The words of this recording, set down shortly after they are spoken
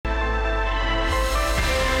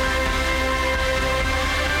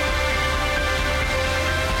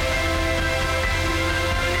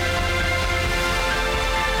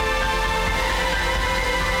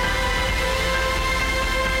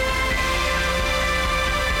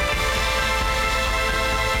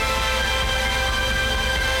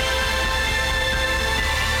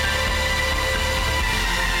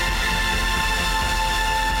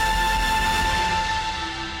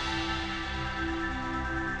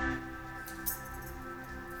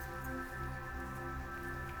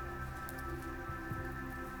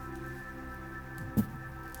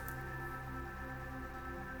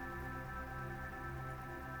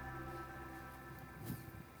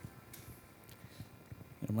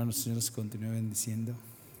Hermanos, el Señor los continúe bendiciendo.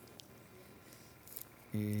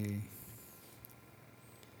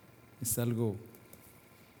 Es algo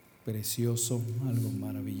precioso, algo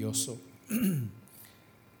maravilloso,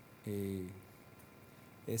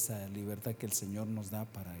 esa libertad que el Señor nos da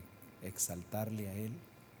para exaltarle a Él.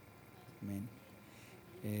 Amén.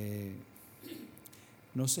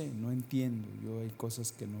 No sé, no entiendo, yo hay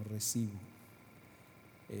cosas que no recibo,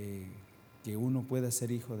 que uno pueda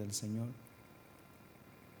ser hijo del Señor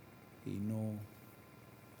y no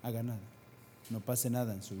haga nada, no pase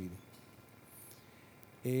nada en su vida.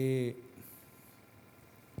 En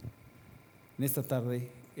esta tarde,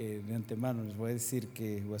 de antemano les voy a decir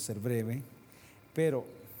que voy a ser breve, pero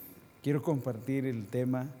quiero compartir el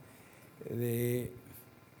tema de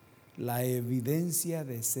la evidencia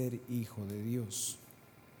de ser hijo de Dios.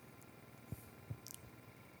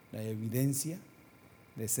 La evidencia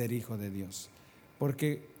de ser hijo de Dios.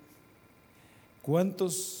 Porque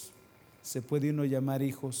 ¿cuántos se puede uno llamar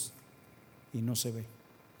hijos y no se ve?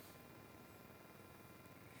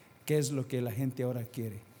 ¿Qué es lo que la gente ahora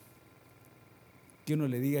quiere? Que uno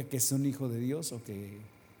le diga que es un hijo de Dios o que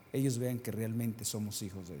ellos vean que realmente somos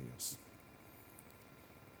hijos de Dios.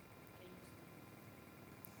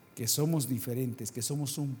 Que somos diferentes, que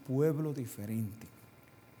somos un pueblo diferente.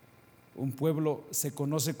 Un pueblo se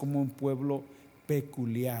conoce como un pueblo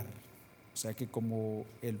peculiar. O sea que como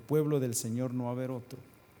el pueblo del Señor no va a haber otro,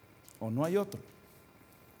 o no hay otro.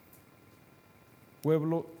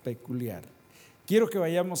 Pueblo peculiar. Quiero que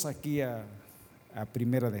vayamos aquí a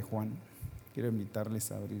Primera de Juan. Quiero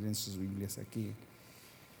invitarles a abrir en sus Biblias aquí.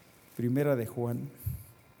 Primera de Juan,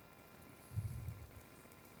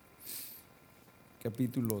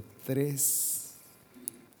 capítulo 3.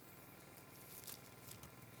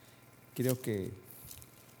 Creo que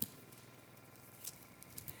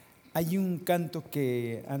hay un canto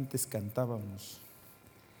que antes cantábamos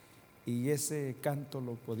y ese canto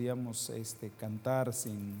lo podíamos cantar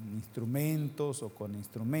sin instrumentos o con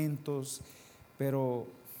instrumentos, pero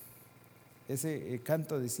ese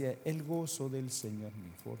canto decía: el gozo del Señor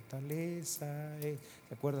mi fortaleza. ¿Se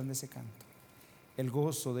acuerdan de ese canto? El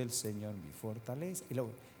gozo del Señor mi fortaleza. Y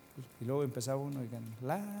luego empezaba uno y en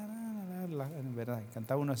verdad,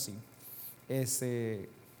 cantaba uno así. El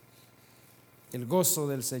gozo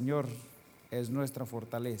del Señor es nuestra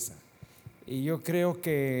fortaleza. Y yo creo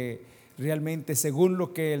que realmente, según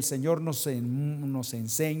lo que el Señor nos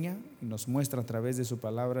enseña y nos muestra a través de su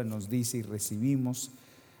palabra, nos dice y recibimos,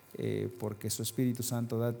 porque su Espíritu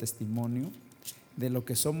Santo da testimonio de lo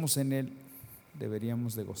que somos en Él,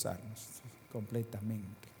 deberíamos de gozarnos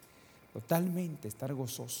completamente, totalmente, estar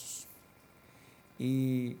gozosos.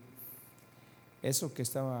 Y eso que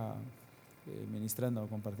estaba ministrando,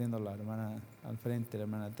 compartiendo la hermana al frente, la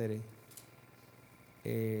hermana Tere,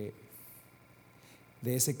 de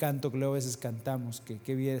ese canto que luego a veces cantamos, que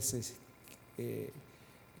qué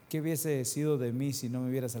hubiese sido de mí si no me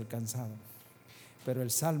hubieras alcanzado. Pero el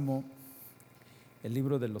Salmo, el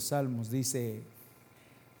libro de los Salmos dice,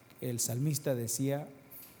 el salmista decía: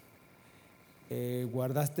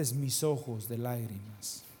 guardaste mis ojos de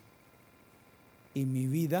lágrimas y mi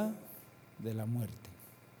vida de la muerte.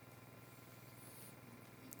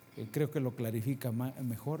 Creo que lo clarifica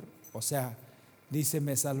mejor. O sea, dice: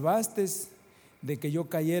 me salvaste de que yo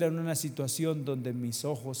cayera en una situación donde mis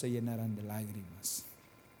ojos se llenaran de lágrimas,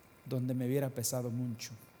 donde me hubiera pesado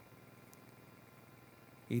mucho.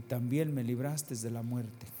 Y también me libraste de la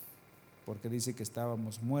muerte, porque dice que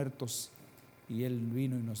estábamos muertos y Él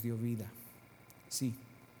vino y nos dio vida. Sí.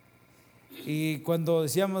 Y cuando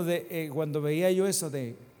decíamos cuando veía yo eso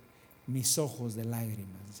de mis ojos de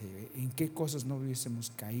lágrimas, ¿en qué cosas no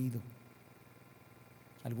hubiésemos caído?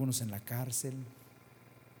 Algunos en la cárcel,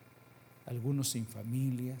 algunos sin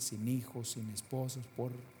familia, sin hijos, sin esposos,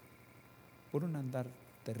 por un andar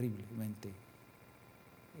terriblemente,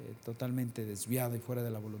 totalmente desviado y fuera de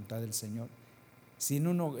la voluntad del Señor, sin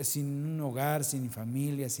un hogar, sin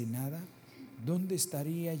familia, sin nada. ¿Dónde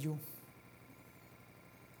estaría yo?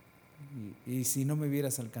 Y si no me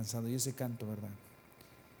hubieras alcanzado. Y ese canto, ¿verdad?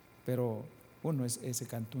 Pero uno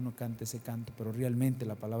canta ese canto, pero realmente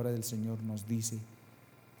la palabra del Señor nos dice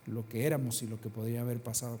lo que éramos y lo que podría haber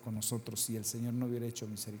pasado con nosotros si el Señor no hubiera hecho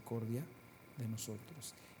misericordia de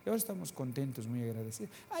nosotros. Y ahora estamos contentos, muy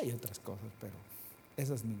agradecidos. Hay otras cosas, pero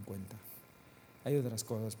esas ni en cuenta. Hay otras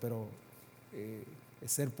cosas, pero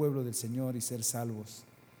ser pueblo del Señor y ser salvos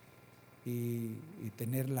y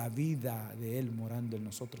tener la vida de Él morando en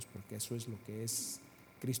nosotros, porque eso es lo que es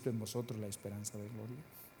Cristo en vosotros, la esperanza de gloria.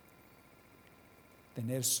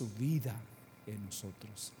 Tener su vida en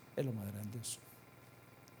nosotros es lo más grandioso,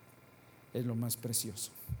 es lo más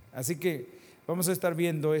precioso. Así que Vamos a estar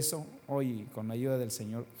viendo eso hoy con la ayuda del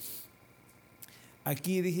Señor.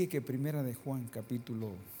 Aquí dije que primera de Juan,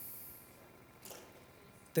 capítulo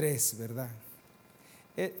 3, ¿verdad?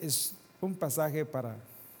 Es un pasaje para,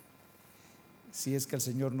 si es que el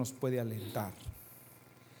Señor nos puede alentar.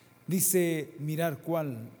 Dice, mirar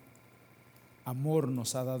cuál amor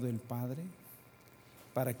nos ha dado el Padre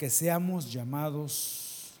para que seamos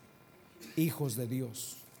llamados hijos de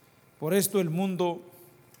Dios. Por esto el mundo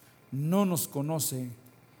no nos conoce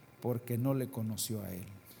porque no le conoció a Él.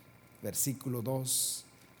 Versículo 2,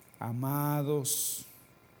 amados,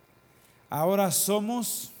 ahora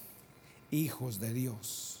somos hijos de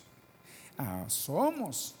Dios.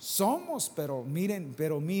 Somos, pero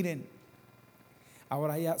miren,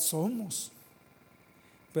 ahora ya somos,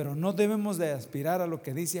 pero no debemos de aspirar a lo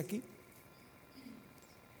que dice aquí.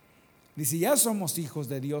 Dice, ya somos hijos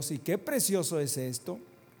de Dios, y qué precioso es esto,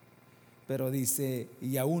 pero dice,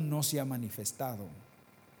 y aún no se ha manifestado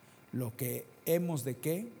lo que hemos de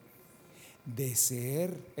qué, de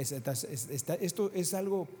ser. Esto es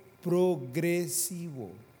algo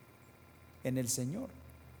progresivo en el Señor,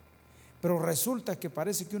 pero resulta que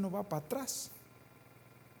parece que uno va para atrás,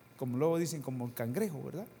 como luego dicen, como el cangrejo,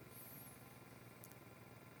 ¿verdad?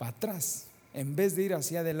 Para atrás, en vez de ir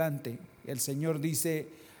hacia adelante. El Señor dice,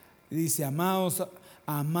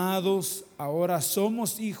 amados, ahora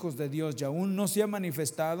somos hijos de Dios, y aún no se ha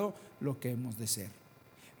manifestado lo que hemos de ser,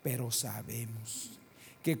 pero sabemos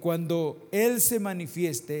que cuando Él se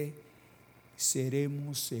manifieste,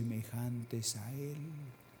 seremos semejantes a Él,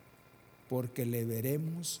 porque le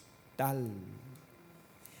veremos tal.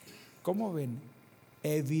 ¿Cómo ven?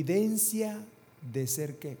 Evidencia de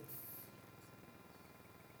ser ¿qué?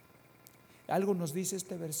 ¿Algo nos dice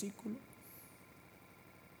este versículo?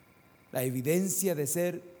 La evidencia de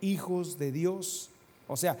ser hijos de Dios.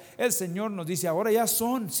 O sea, el Señor nos dice, ahora ya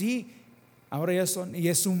son, sí, ahora ya son, y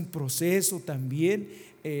es un proceso también,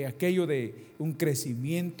 aquello de un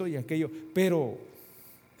crecimiento y aquello, pero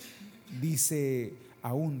dice,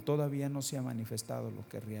 aún todavía no se ha manifestado lo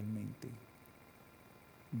que realmente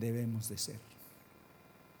debemos de ser.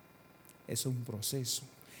 Es un proceso.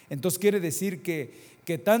 Entonces quiere decir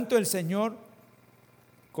que tanto el Señor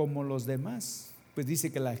como los demás, pues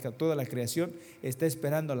dice que toda la creación está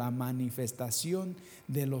esperando la manifestación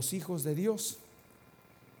de los hijos de Dios.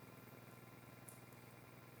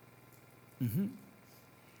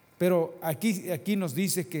 Pero aquí nos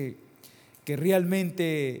dice que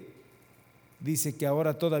realmente dice que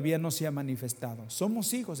ahora todavía no se ha manifestado.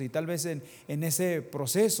 Somos hijos, y tal vez en ese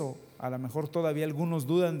proceso a lo mejor todavía algunos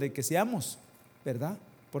dudan de que seamos, ¿verdad?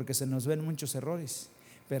 Porque se nos ven muchos errores,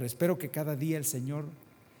 pero espero que cada día el Señor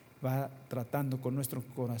va tratando con nuestro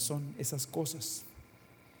corazón esas cosas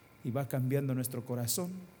y va cambiando nuestro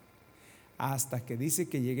corazón hasta que dice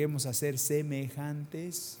que lleguemos a ser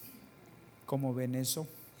semejantes. ¿Cómo ven eso?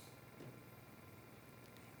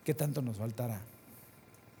 ¿Qué tanto nos faltará?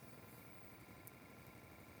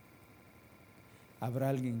 Habrá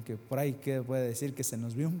alguien que por ahí que puede decir que se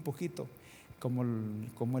nos vio un poquito como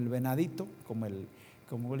el venadito, como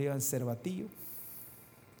le llaman, cervatillo.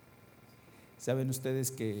 Saben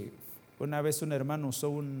ustedes que una vez un hermano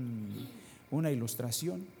usó una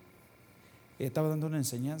ilustración, estaba dando una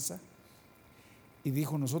enseñanza y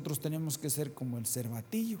dijo, nosotros tenemos que ser como el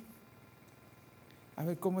cervatillo. A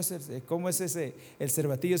ver, ¿cómo es ese? El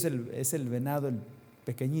cervatillo es el venado, el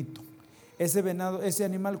pequeñito. Ese venado, ese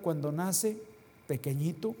animal cuando nace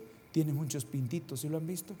pequeñito, tiene muchos pintitos, ¿sí lo han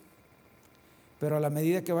visto? Pero a la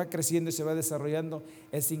medida que va creciendo y se va desarrollando,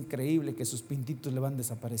 es increíble que sus pintitos le van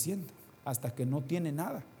desapareciendo hasta que no tiene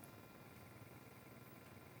nada.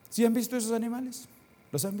 ¿Sí han visto esos animales?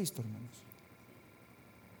 ¿Los han visto, hermanos?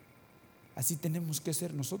 Así tenemos que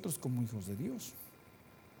ser nosotros como hijos de Dios.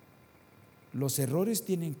 Los errores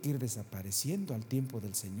tienen que ir desapareciendo al tiempo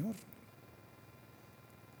del Señor,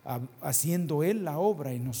 haciendo Él la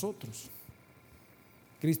obra en nosotros.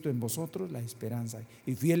 Cristo en vosotros, la esperanza.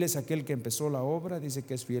 Y fiel es aquel que empezó la obra, dice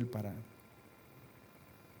que es fiel para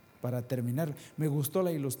terminar. Me gustó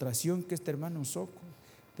la ilustración que este hermano usó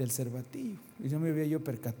del cervatillo, y no me había yo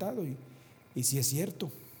percatado, y sí es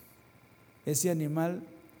cierto. Ese animal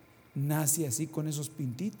nace así con esos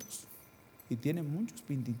pintitos, y tiene muchos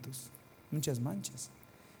pintitos, muchas manchas,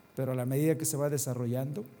 pero a la medida que se va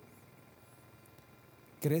desarrollando,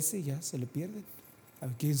 crece y ya se le pierden.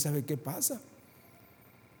 ¿Quién sabe qué pasa?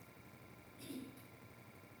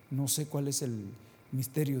 No sé cuál es el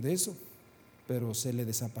misterio de eso, pero se le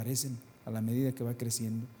desaparecen a la medida que va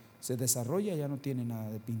creciendo. Se desarrolla, ya no tiene nada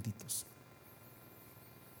de pintitos.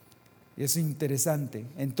 Es interesante.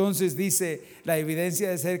 Entonces dice, la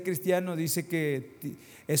evidencia de ser cristiano dice que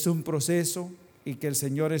es un proceso y que el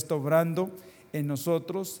Señor está obrando en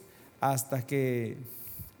nosotros hasta que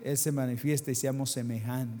Él se manifieste y seamos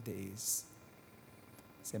semejantes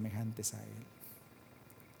a Él.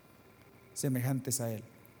 Semejantes a Él.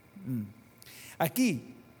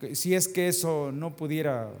 Aquí, si es que eso no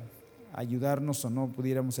pudiera ayudarnos o no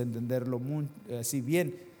pudiéramos entenderlo así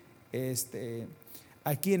bien,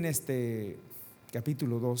 aquí en este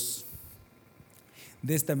capítulo 2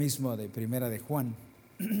 de esta misma de Primera de Juan,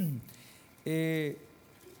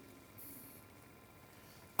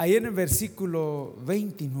 ahí en el versículo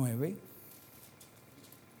 29,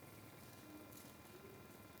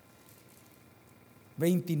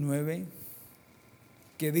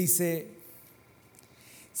 que dice: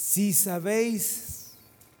 si sabéis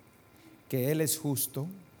que Él es justo,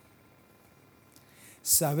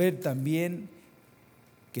 saber también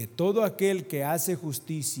que todo aquel que hace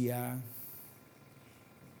justicia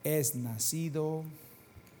es nacido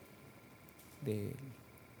de Él.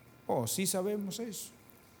 Oh, sí sabemos eso.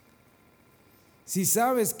 Si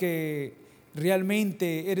sabes que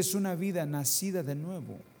realmente eres una vida nacida de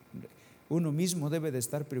nuevo, uno mismo debe de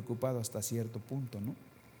estar preocupado hasta cierto punto, ¿no?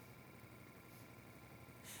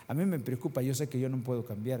 A mí me preocupa, yo sé que yo no puedo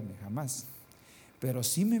cambiarme jamás, pero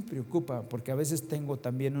sí me preocupa porque a veces tengo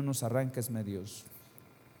también unos arranques medios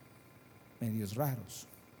raros.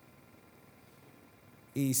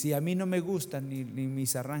 Y si a mí no me gustan ni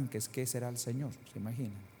mis arranques, ¿qué será el Señor? ¿Se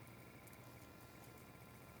imaginan?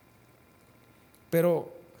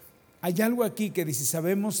 Pero hay algo aquí que dice,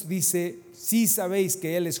 si sabéis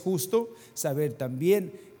que Él es justo, saber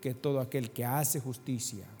también que todo aquel que hace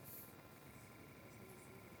justicia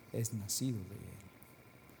es nacido de Él.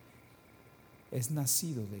 Es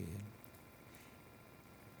nacido de Él.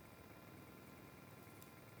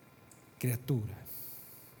 Criatura.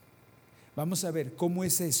 Vamos a ver cómo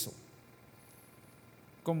es eso.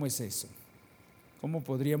 ¿Cómo es eso? ¿Cómo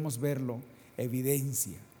podríamos verlo?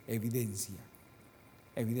 Evidencia.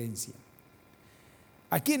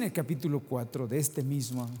 Aquí en el capítulo 4 de esta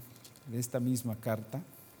misma carta,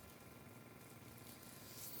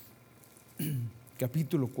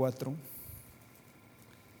 capítulo 4,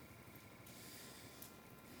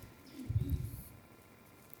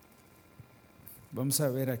 vamos a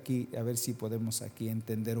ver aquí, a ver si podemos aquí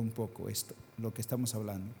entender un poco esto, lo que estamos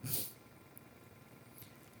hablando.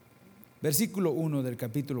 Versículo 1 del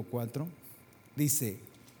capítulo 4 dice: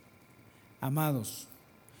 amados,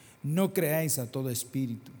 no creáis a todo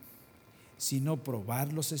espíritu, sino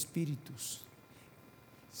probad los espíritus,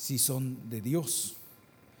 si son de Dios.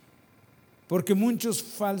 Porque muchos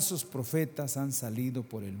falsos profetas han salido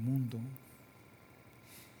por el mundo.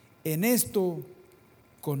 En esto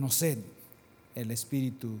conoced el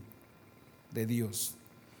Espíritu de Dios.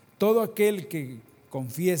 Todo aquel que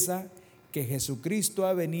confiesa que Jesucristo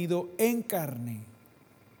ha venido en carne,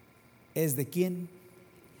 ¿es de quién?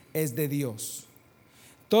 Es de Dios.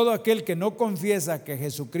 Todo aquel que no confiesa que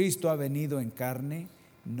Jesucristo ha venido en carne,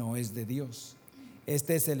 no es de Dios.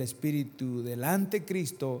 Este es el espíritu del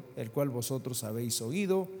anticristo, el cual vosotros habéis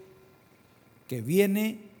oído, que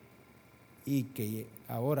viene y que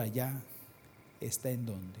ahora ya está en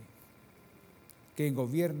donde, que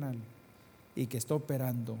gobierna y que está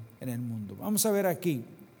operando en el mundo. Vamos a ver aquí.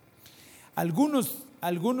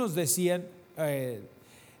 Algunos decían,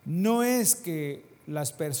 no es que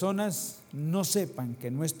las personas no sepan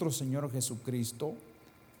que nuestro Señor Jesucristo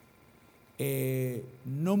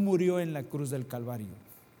no murió en la cruz del Calvario.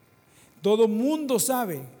 Todo mundo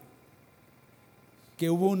sabe que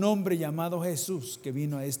hubo un hombre llamado Jesús que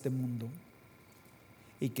vino a este mundo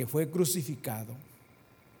y que fue crucificado.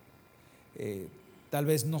 Tal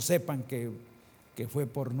vez no sepan que fue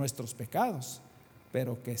por nuestros pecados,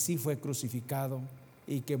 pero que sí fue crucificado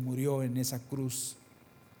y que murió en esa cruz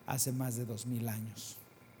hace más de 2000 años.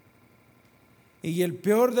 Y el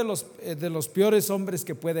peor de los peores hombres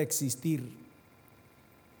que pueda existir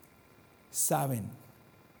saben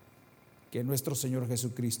que nuestro Señor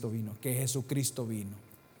Jesucristo vino, que Jesucristo vino.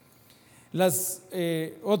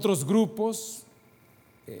 Otros grupos,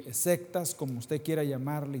 sectas, como usted quiera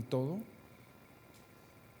llamarle y todo,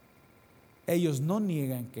 ellos no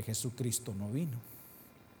niegan que Jesucristo no vino.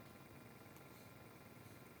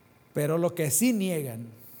 Pero lo que sí niegan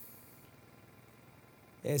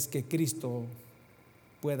es que Cristo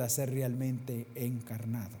pueda ser realmente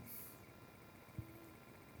encarnado.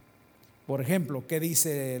 Por ejemplo, ¿qué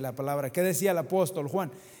dice la palabra? ¿Qué decía el apóstol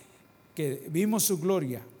Juan? Que vimos su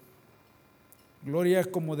gloria. Gloria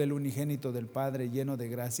como del unigénito del Padre, lleno de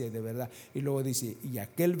gracia y de verdad. Y luego dice, y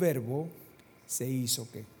aquel verbo se hizo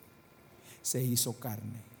 ¿qué? se hizo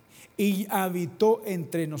carne y habitó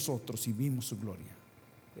entre nosotros y vimos su gloria.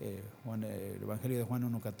 El Evangelio de Juan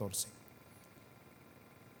 1:14.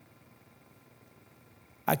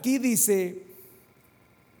 Aquí dice,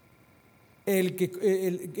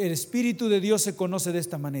 el Espíritu de Dios se conoce de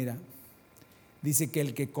esta manera. Dice que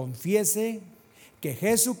el que confiese que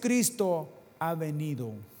Jesucristo ha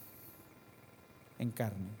venido en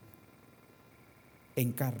carne,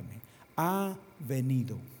 ha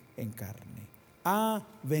venido en carne, ha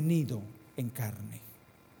venido en carne,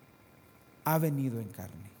 ha venido en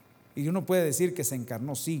carne. Y uno puede decir que se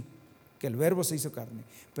encarnó, sí, que el Verbo se hizo carne,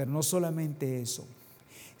 pero no solamente eso,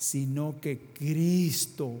 sino que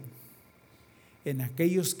Cristo, en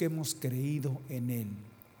aquellos que hemos creído en Él,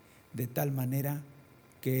 de tal manera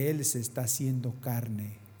que Él se está haciendo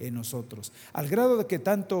carne en nosotros, al grado de que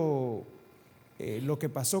tanto lo que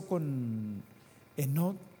pasó con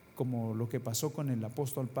Enoc como lo que pasó con el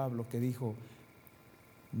apóstol Pablo, que dijo: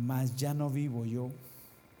 mas ya no vivo yo,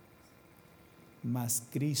 mas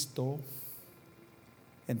Cristo.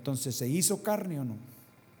 Entonces, ¿se hizo carne o no?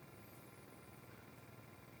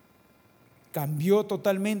 Cambió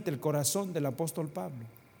totalmente el corazón del apóstol Pablo.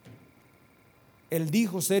 Él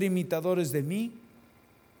dijo: ser imitadores de mí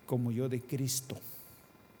como yo de Cristo.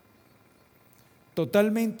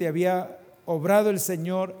 Totalmente había obrado el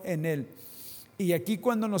Señor en él. Y aquí,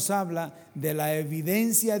 cuando nos habla de la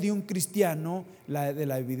evidencia de un cristiano,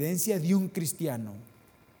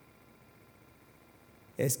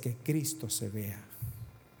 es que Cristo se vea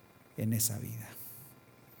en esa vida.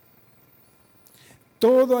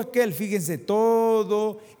 Todo aquel, fíjense,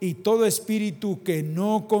 todo espíritu que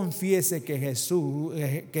no confiese que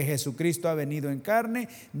Jesucristo ha venido en carne,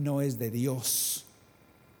 no es de Dios.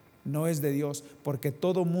 No es de Dios, porque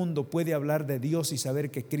todo mundo puede hablar de Dios y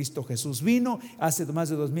saber que Cristo Jesús vino hace más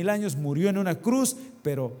de 2000 años, murió en una cruz,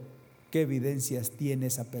 pero ¿qué evidencias tiene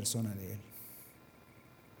esa persona de Él?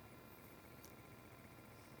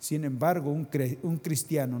 Sin embargo, un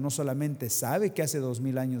cristiano no solamente sabe que hace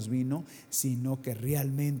 2000 años vino, sino que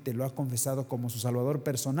realmente lo ha confesado como su Salvador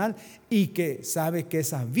personal y que sabe que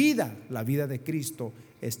esa vida, la vida de Cristo,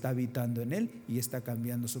 está habitando en él y está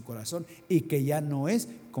cambiando su corazón, y que ya no es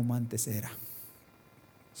como antes era.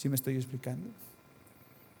 ¿Sí me estoy explicando?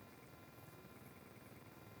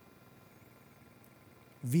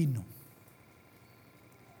 Vino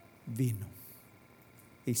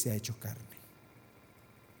y se ha hecho carne.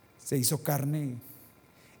 Se hizo carne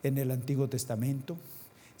en el Antiguo Testamento,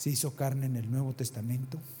 se hizo carne en el Nuevo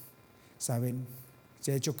Testamento. ¿Saben?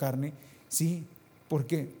 Se ha hecho carne, sí. ¿Por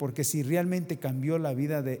qué? Porque si realmente cambió la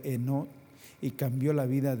vida de Enoc, y cambió la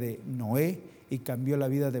vida de Noé, y cambió la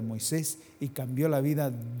vida de Moisés, y cambió la vida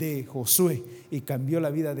de Josué, y cambió la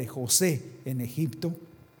vida de José en Egipto,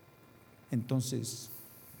 entonces,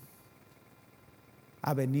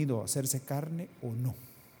 ¿ha venido a hacerse carne o no?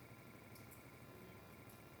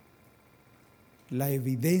 La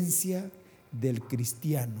evidencia del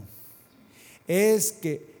cristiano es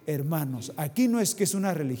que, hermanos, aquí no es que es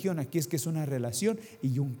una religión, aquí es que es una relación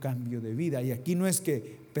y un cambio de vida. Y aquí no es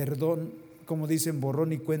que perdón, como dicen,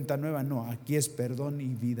 borrón y cuenta nueva. No, aquí es perdón y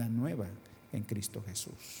vida nueva en Cristo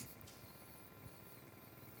Jesús.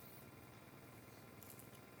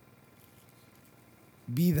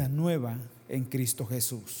 Vida nueva en Cristo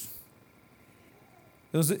Jesús.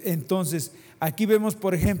 Entonces, aquí vemos,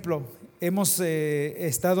 por ejemplo, hemos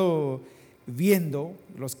estado viendo,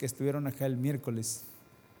 los que estuvieron acá el miércoles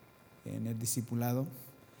en el discipulado,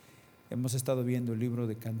 hemos estado viendo el libro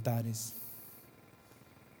de Cantares.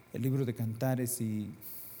 Y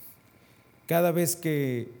cada vez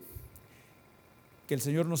que el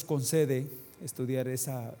Señor nos concede estudiar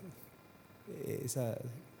esa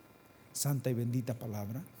santa y bendita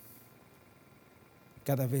palabra,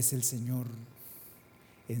 cada vez el Señor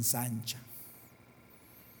ensancha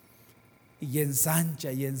y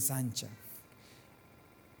ensancha y ensancha.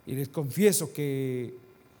 Y les confieso que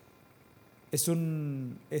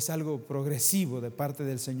es algo progresivo de parte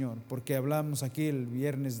del Señor, porque hablamos aquí el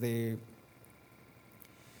viernes de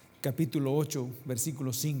capítulo 8,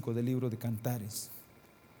 versículo 5 del libro de Cantares,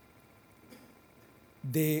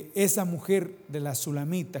 de esa mujer de la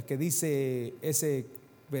Sulamita, que dice ese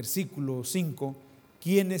versículo 5: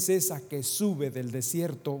 ¿quién es esa que sube del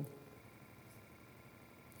desierto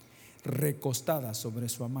recostada sobre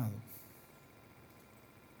su amado?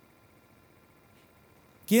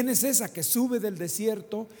 ¿Quién es esa que sube del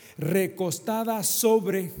desierto recostada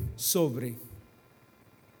sobre?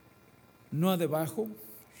 No debajo,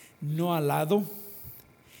 no al lado,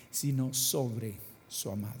 sino sobre su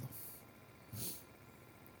amado.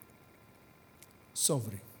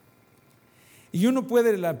 Sobre. Y uno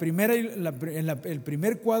puede, el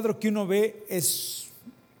primer cuadro que uno ve es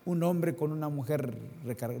un hombre con una mujer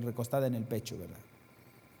recostada en el pecho, ¿verdad?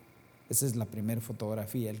 Esa es la primera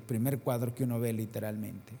fotografía, el primer cuadro que uno ve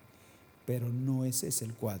literalmente. Pero no ese es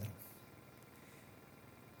el cuadro.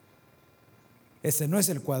 Ese no es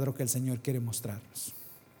el cuadro que el Señor quiere mostrarnos.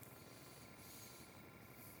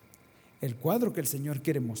 El cuadro que el Señor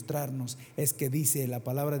quiere mostrarnos es que dice la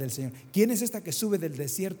palabra del Señor: ¿quién es esta que sube del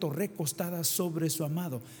desierto recostada sobre su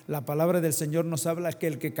amado? La palabra del Señor nos habla que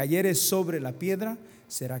el que cayere sobre la piedra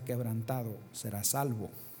será quebrantado, será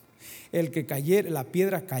salvo. El que la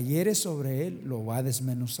piedra cayere sobre él, lo va a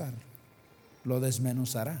desmenuzar, lo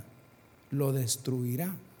desmenuzará, lo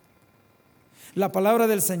destruirá. La palabra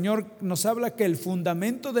del Señor nos habla que el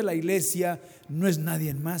fundamento de la iglesia no es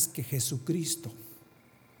nadie más que Jesucristo.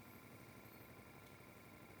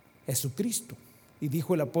 Jesucristo. Y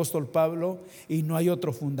dijo el apóstol Pablo: y no hay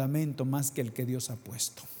otro fundamento más que el que Dios ha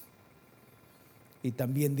puesto. Y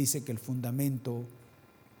también dice que el fundamento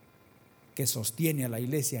que sostiene a la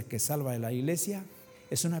iglesia, que salva a la iglesia,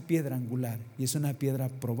 es una piedra angular y es una piedra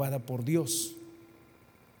probada por Dios.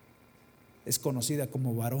 Es conocida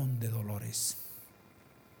como varón de dolores.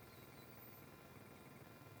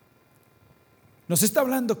 Nos está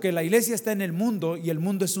hablando que la iglesia está en el mundo y el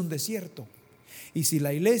mundo es un desierto. Y si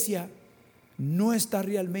la iglesia no está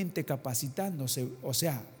realmente capacitándose, o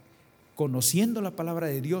sea, conociendo la palabra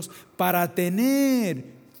de Dios para tener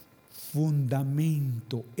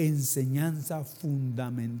fundamento, enseñanza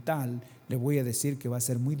fundamental, le voy a decir que va a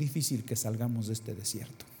ser muy difícil que salgamos de este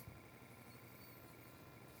desierto.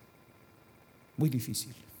 Muy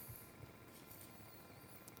difícil.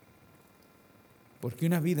 Porque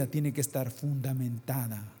una vida tiene que estar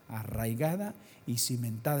fundamentada, arraigada y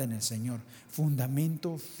cimentada en el Señor.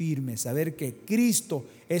 Fundamento firme, saber que Cristo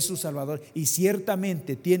es su Salvador y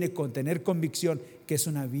ciertamente tiene que tener convicción que es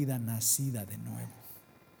una vida nacida de nuevo.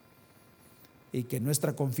 Y que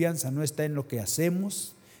nuestra confianza no está en lo que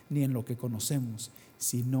hacemos ni en lo que conocemos,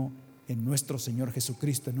 sino en nuestro Señor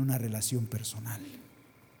Jesucristo, en una relación personal.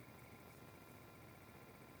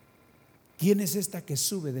 ¿Quién es esta que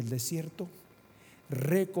sube del desierto?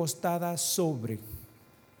 Recostada sobre,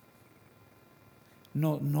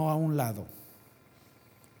 no a un lado,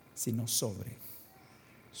 sino sobre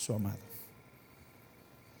su amado.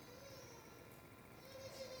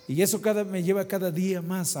 Y eso me lleva cada día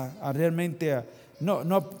más a realmente no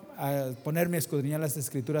a ponerme a escudriñar las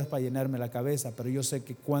escrituras para llenarme la cabeza, pero yo sé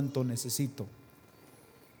que cuánto necesito.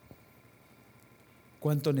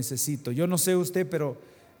 Yo no sé usted, pero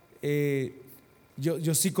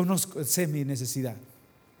yo sí sé mi necesidad.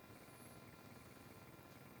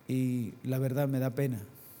 Y la verdad me da pena,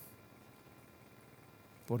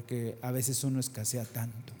 porque a veces uno escasea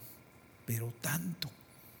tanto, pero tanto,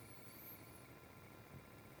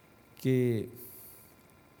 que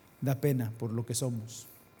da pena por lo que somos.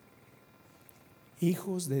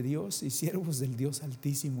 Hijos de Dios y siervos del Dios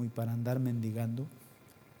Altísimo, y para andar mendigando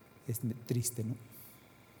es triste, ¿no?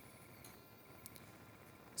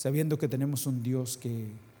 Sabiendo que tenemos un Dios que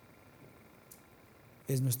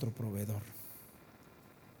es nuestro proveedor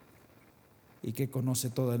y que conoce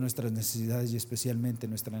todas nuestras necesidades y especialmente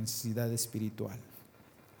nuestra necesidad espiritual.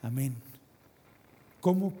 Amén.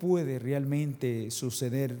 ¿Cómo puede realmente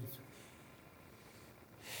suceder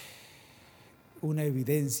una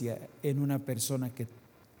evidencia en una persona que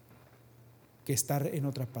está, en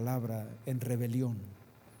otra palabra, en rebelión?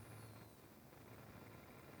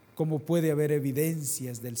 ¿Cómo puede haber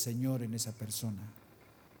evidencias del Señor en esa persona?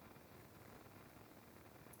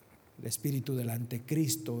 El espíritu del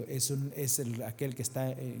anticristo es aquel que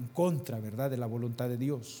está en contra, ¿verdad?, de la voluntad de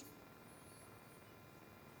Dios.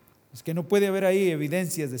 Es que no puede haber ahí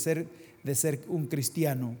evidencias de ser un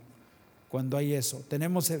cristiano cuando hay eso.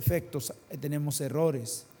 Tenemos efectos, tenemos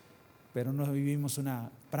errores, pero no vivimos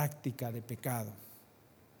una práctica de pecado.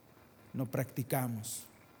 No practicamos.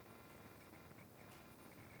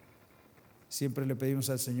 Siempre le pedimos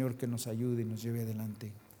al Señor que nos ayude y nos lleve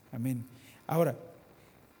adelante. Amén. Ahora,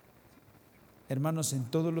 hermanos, en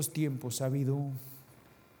todos los tiempos ha habido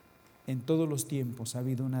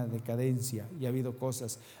una decadencia y ha habido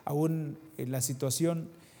cosas. Aún en la situación,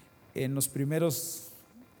 en los primeros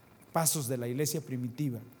pasos de la iglesia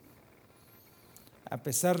primitiva, a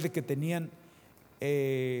pesar de que tenían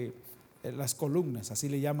las columnas, así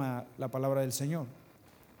le llama la palabra del Señor,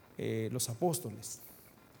 los apóstoles,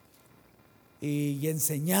 y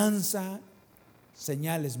enseñanza,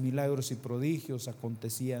 señales, milagros y prodigios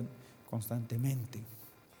acontecían constantemente.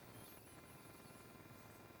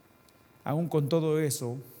 Aún con todo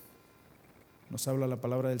eso, nos habla la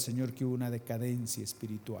palabra del Señor que hubo una decadencia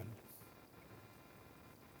espiritual.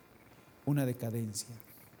 una decadencia.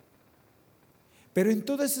 Pero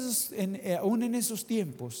aún en esos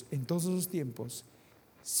tiempos,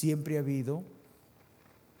 siempre ha habido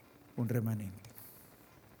un remanente.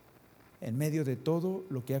 En medio de todo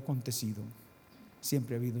lo que ha acontecido,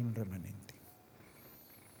 siempre ha habido un remanente.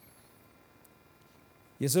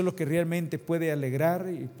 Y eso es lo que realmente puede alegrar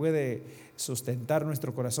y puede sustentar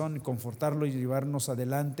nuestro corazón, confortarlo y llevarnos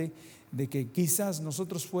adelante, de que quizás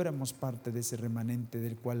nosotros fuéramos parte de ese remanente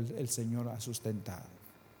del cual el Señor ha sustentado.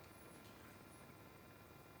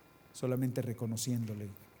 Solamente reconociéndole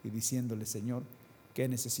y diciéndole: Señor, qué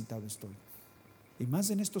necesitado estoy. Y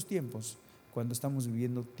más en estos tiempos, cuando estamos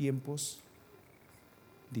viviendo tiempos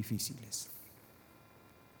difíciles.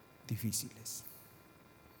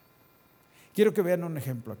 Quiero que vean un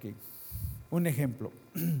ejemplo aquí. Un ejemplo.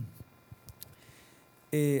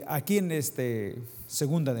 Aquí en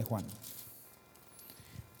segunda de Juan.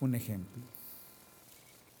 Un ejemplo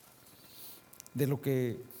de lo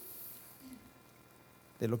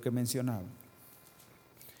que mencionaba.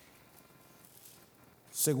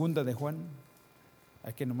 Segunda de Juan,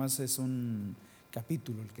 aquí nomás es un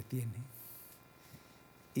capítulo el que tiene,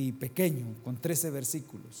 y pequeño, con 13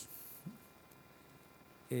 versículos.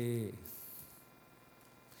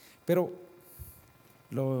 Pero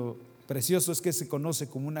lo precioso es que se conoce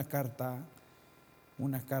como una carta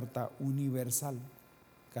universal,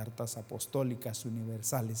 cartas apostólicas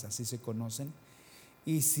universales, así se conocen.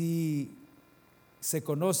 Y si se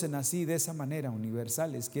conocen así, de esa manera,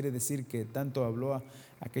 universales, quiere decir que tanto habló a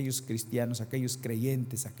aquellos cristianos, a aquellos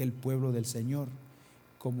creyentes, a aquel pueblo del Señor,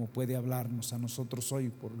 como puede hablarnos a nosotros hoy,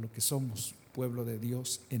 por lo que somos pueblo de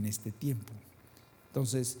Dios en este tiempo.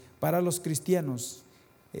 Entonces, para los cristianos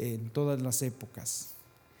en todas las épocas,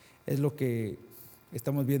 es lo que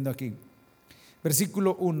estamos viendo aquí.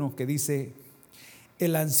 Versículo 1, que dice: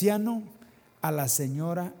 el anciano a la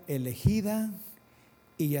señora elegida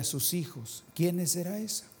y a sus hijos. ¿Quién será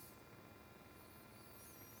esa?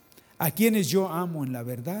 A quienes yo amo en la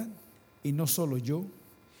verdad, y no solo yo,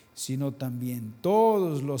 sino también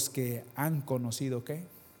todos los que han conocido ¿qué?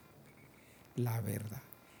 La verdad.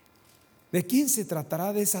 ¿De quién se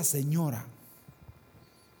tratará de esa señora?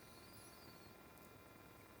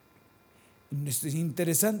 Es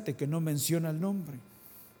interesante que no menciona el nombre,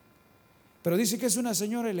 pero dice que es una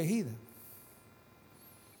señora elegida.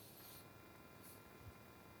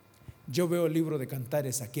 Yo veo el libro de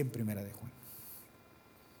Cantares aquí en Primera de Juan.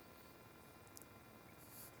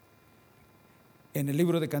 En el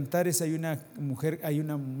libro de Cantares hay una mujer,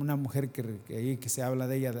 que se habla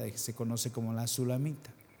de ella, que se conoce como la Sulamita,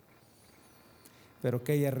 pero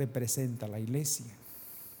que ella representa a la iglesia.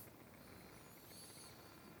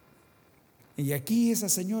 Y aquí esa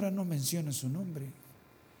señora no menciona su nombre,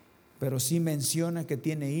 pero sí menciona que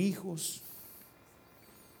tiene hijos,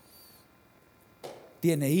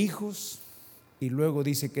 y luego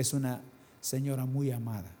dice que es una señora muy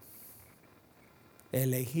amada,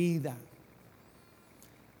 elegida,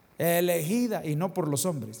 y no por los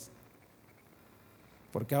hombres,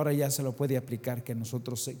 porque ahora ya se lo puede aplicar, que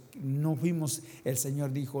nosotros no fuimos, el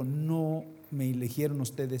Señor dijo: no me eligieron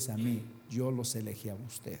ustedes a mí, yo los elegí a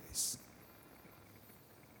ustedes.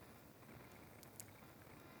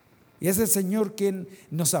 Y es el Señor quien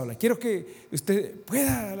nos habla. Quiero que usted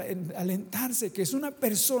pueda alentarse, que es una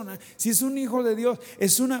persona, si es un hijo de Dios,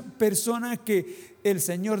 es una persona que el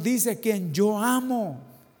Señor dice: quien yo amo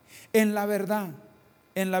en la verdad.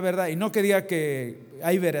 Y no que diga que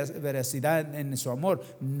hay veracidad en su amor,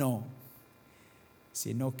 no,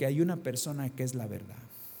 sino que hay una persona que es la verdad.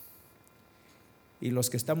 Y los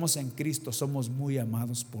que estamos en Cristo somos muy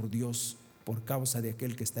amados por Dios por causa de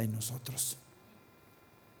aquel que está en nosotros.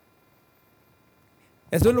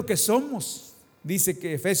 Eso es lo que somos. Dice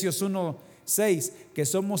que Efesios 1:6, que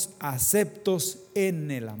somos aceptos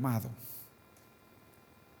en el amado.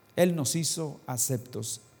 Él nos hizo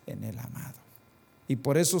aceptos en el amado. Y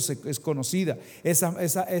por eso es conocida.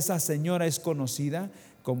 Esa señora es conocida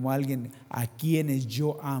como alguien a quienes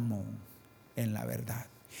yo amo en la verdad.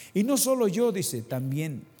 Y no solo yo, dice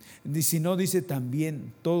también, sino dice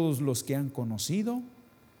también todos los que han conocido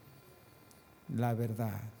la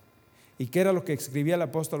verdad. ¿Y qué era lo que escribía el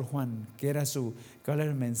apóstol Juan? ¿Cuál era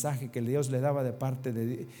el mensaje que Dios le daba de parte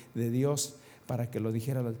de Dios para que lo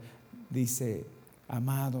dijera? Dice: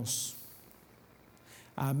 amados,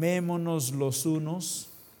 amémonos los unos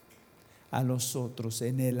a los otros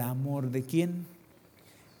en el amor ¿de quién?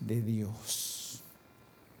 De Dios.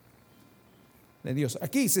 De Dios.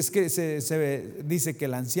 Aquí se dice que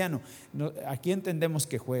el anciano, aquí entendemos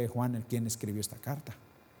que fue Juan el quien escribió esta carta,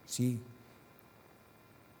 sí.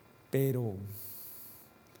 Pero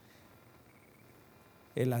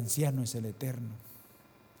El anciano es el eterno,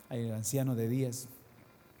 el anciano de días.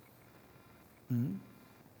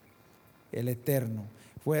 El eterno.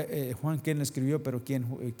 Fue Juan quien lo escribió, pero ¿quién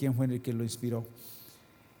fue el que lo inspiró?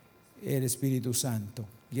 El Espíritu Santo.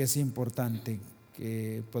 Y es importante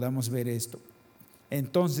que podamos ver esto.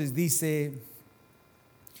 Entonces dice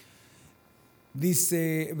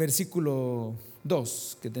versículo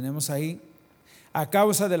 2 que tenemos ahí: a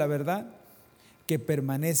causa de la verdad que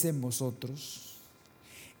permanece en vosotros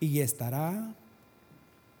y estará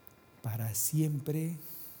para siempre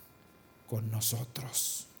con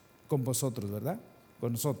nosotros. Con vosotros, ¿verdad?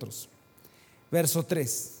 Con nosotros. Verso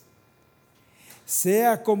 3.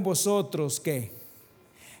 Sea con vosotros, ¿qué?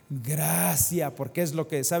 Gracia, porque es lo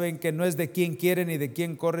que saben, que no es de quien quiere ni de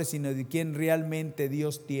quien corre, sino de quien realmente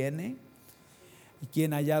Dios tiene y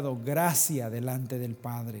quien ha hallado gracia delante del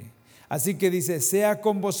Padre. Así que dice: sea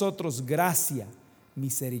con vosotros gracia,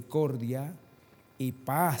 misericordia y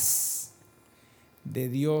paz de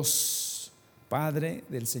Dios Padre,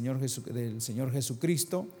 del Señor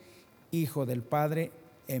Jesucristo, Hijo del Padre,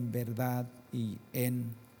 en verdad y en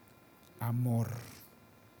amor.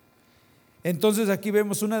 Entonces aquí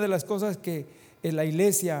vemos una de las cosas que en la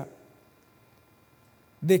iglesia,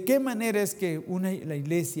 de qué manera es que la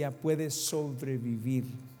iglesia puede sobrevivir.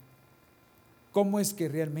 ¿Cómo es que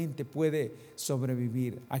realmente puede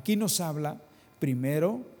sobrevivir? Aquí nos habla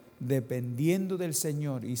primero dependiendo del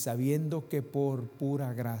Señor y sabiendo que por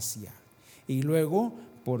pura gracia, y luego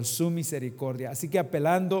por su misericordia. Así que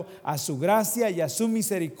apelando a su gracia y a su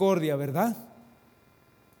misericordia, ¿verdad?,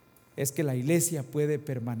 es que la iglesia puede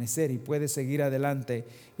permanecer y puede seguir adelante.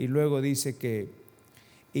 Y luego dice que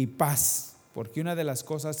y paz, porque una de las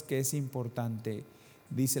cosas que es importante,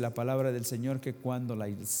 dice la palabra del Señor, que cuando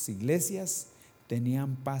las iglesias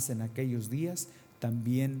tenían paz en aquellos días,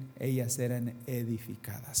 también ellas eran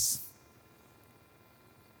edificadas.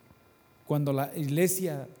 Cuando la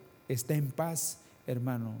iglesia está en paz,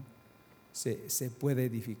 hermano, se puede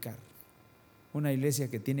edificar. Una iglesia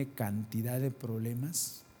que tiene cantidad de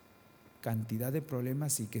problemas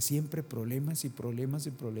y que siempre problemas,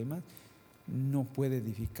 no puede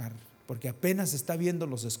edificar, porque apenas está viendo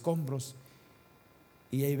los escombros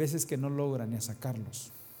y hay veces que no logran ni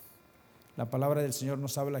sacarlos. La palabra del Señor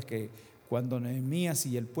nos habla que cuando Nehemías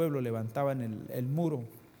y el pueblo levantaban el muro,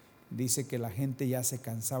 dice que la gente ya se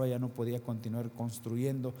cansaba, ya no podía continuar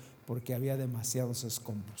construyendo porque había demasiados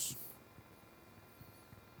escombros.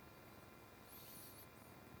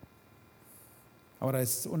 Ahora,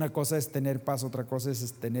 una cosa es tener paz, otra cosa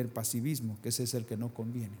es tener pasivismo, que ese es el que no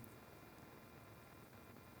conviene.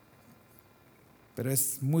 Pero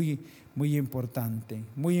es muy, muy importante,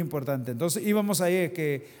 muy importante. Entonces íbamos ahí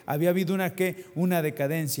que había habido una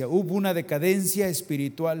decadencia, hubo una decadencia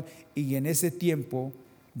espiritual, y en ese tiempo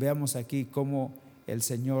veamos aquí cómo el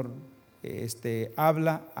Señor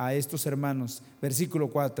habla a estos hermanos.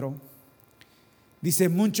 Versículo 4 dice: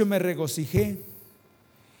 mucho me regocijé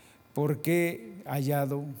porque he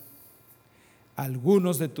hallado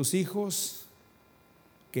algunos de tus hijos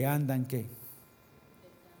que andan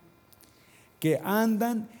que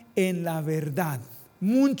andan en la verdad.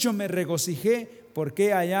 Mucho me regocijé porque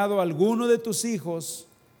he hallado algunos de tus hijos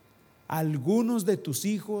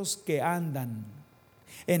que andan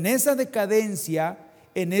en esa decadencia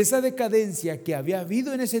que había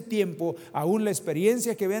habido en ese tiempo, aún la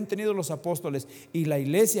experiencia que habían tenido los apóstoles y la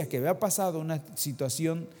iglesia que había pasado una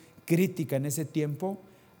situación crítica en ese tiempo.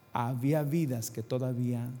 Había vidas que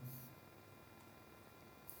todavía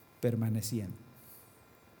permanecían.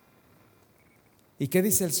 ¿Y qué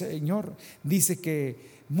dice el Señor? Dice que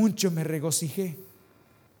mucho me regocijé.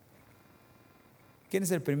 ¿Quién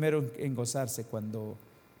es el primero en gozarse cuando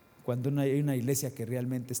hay una iglesia que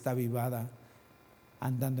realmente está avivada,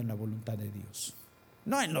 andando en la voluntad de Dios?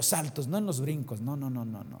 No en los saltos, no en los brincos, no.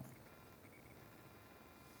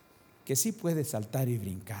 Que sí puede saltar y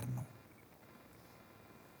brincar, ¿no?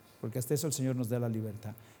 Porque hasta eso el Señor nos da la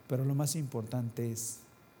libertad. Pero lo más importante es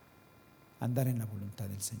andar en la voluntad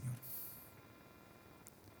del Señor.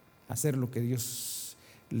 Hacer lo que Dios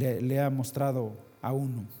le ha mostrado a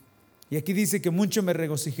uno. Y aquí dice que mucho me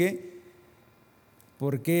regocijé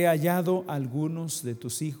porque he hallado algunos de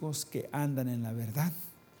tus hijos que andan en la verdad,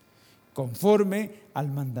 conforme al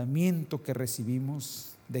mandamiento que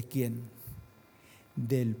recibimos. ¿De quién?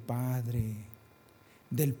 Del Padre.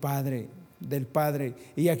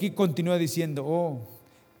 Y aquí continúa diciendo: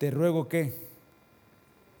 te ruego que,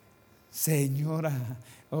 Señora,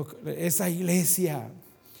 esa iglesia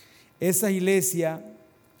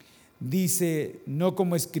dice, no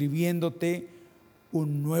como escribiéndote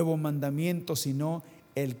un nuevo mandamiento, sino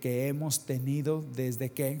el que hemos tenido desde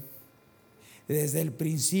desde el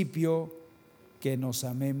principio que nos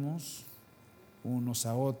amemos unos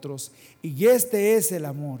a otros. Y este es el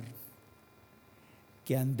amor,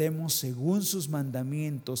 que andemos según sus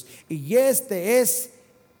mandamientos. Y este es,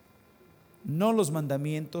 no los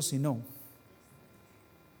mandamientos, sino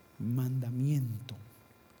mandamiento.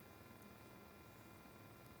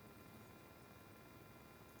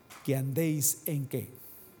 Que andéis en qué?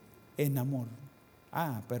 En amor.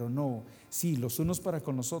 Pero no, sí, los unos para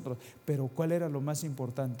con los otros, pero ¿cuál era lo más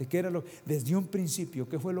importante? ¿Qué era desde un principio,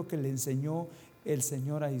 qué fue lo que le enseñó el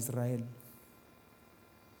Señor a Israel?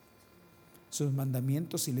 Sus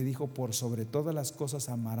mandamientos, y le dijo: por sobre todas las cosas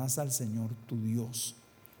amarás al Señor tu Dios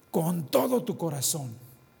con todo tu corazón,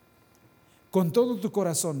 con todo tu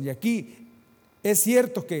corazón. Y aquí es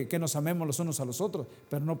cierto que nos amemos los unos a los otros,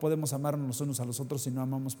 pero no podemos amarnos los unos a los otros si no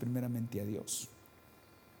amamos primeramente a Dios.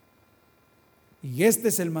 Y este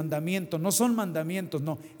es el mandamiento, no son mandamientos,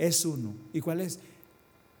 no, es uno. ¿Y cuál es?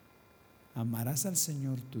 Amarás al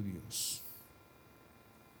Señor tu Dios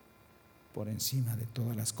por encima de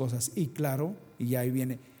todas las cosas. Y claro, y ahí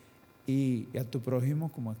viene, y a tu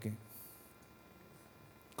prójimo como a qué,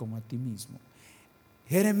 como a ti mismo.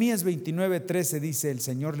 Jeremías 29:13 dice: el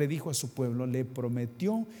Señor le dijo a su pueblo, le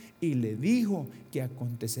prometió y le dijo que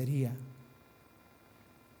acontecería: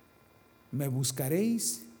 me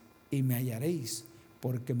buscaréis y me hallaréis,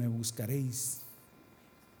 porque me buscaréis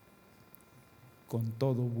con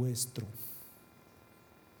todo vuestro.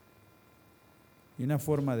 Y una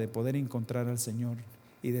forma de poder encontrar al Señor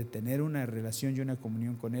y de tener una relación y una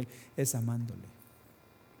comunión con Él es amándole,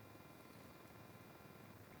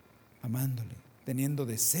 teniendo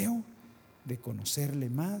deseo de conocerle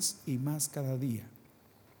más y más cada día,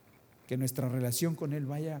 que nuestra relación con Él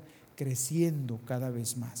vaya creciendo cada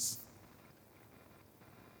vez más.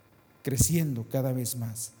 Creciendo cada vez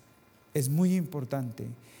más. Es muy importante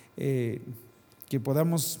que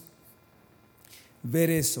podamos ver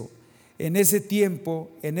eso. En ese tiempo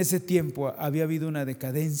había habido una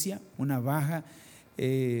decadencia, una baja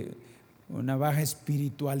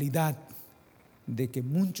espiritualidad, de que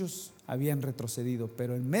muchos habían retrocedido,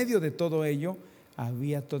 pero en medio de todo ello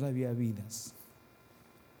había todavía vidas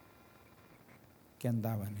que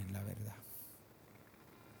andaban en la verdad,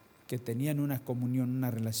 que tenían una comunión,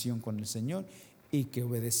 una relación con el Señor y que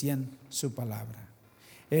obedecían su palabra.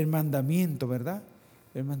 El mandamiento, ¿verdad?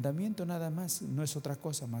 El mandamiento nada más no es otra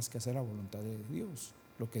cosa más que hacer la voluntad de Dios,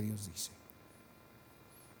 lo que Dios dice.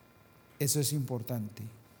 Eso es importante,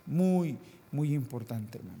 muy, muy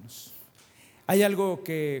importante, hermanos. Hay algo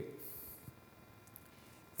que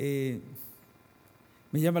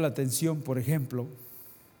me llama la atención, por ejemplo,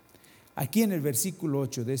 aquí en el versículo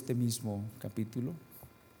 8 de este mismo capítulo,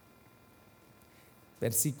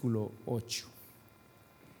 versículo 8,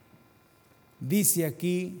 dice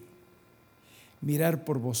aquí: mirar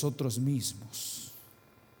por vosotros mismos,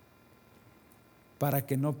 para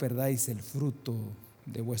que no perdáis el fruto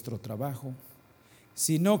de vuestro trabajo,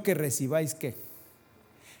 sino que recibáis ¿qué?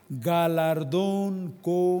 Galardón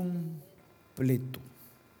completo.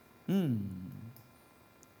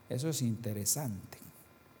 Eso es interesante.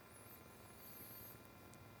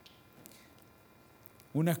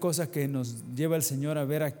 Una cosa que nos lleva el Señor a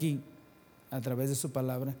ver aquí, a través de su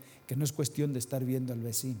palabra, que no es cuestión de estar viendo al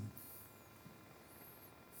vecino.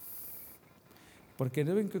 Porque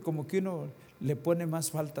deben que como que uno le pone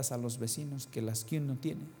más faltas a los vecinos que las que uno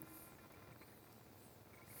tiene.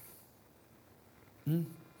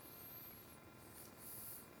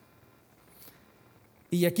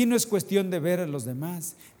 Y aquí no es cuestión de ver a los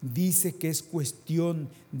demás, dice que es cuestión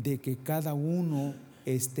de que cada uno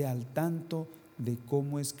esté al tanto de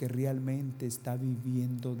cómo es que realmente está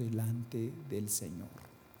viviendo delante del Señor.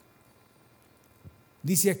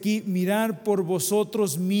 Dice aquí: mirar por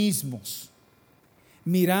vosotros mismos.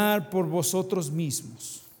 Mirar por vosotros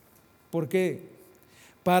mismos. ¿Por qué?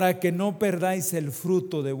 Para que no perdáis el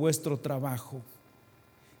fruto de vuestro trabajo,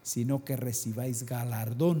 sino que recibáis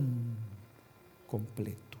galardón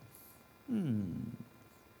completo.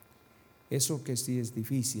 Eso que sí es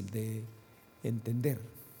difícil de entender.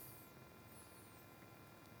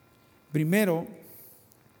 Primero,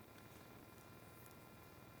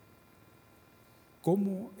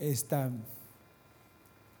 ¿cómo está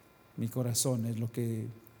mi corazón? Es lo que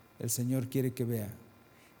el Señor quiere que vea.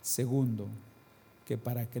 Segundo, que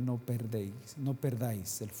para que no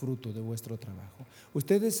perdáis el fruto de vuestro trabajo.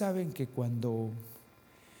 Ustedes saben que cuando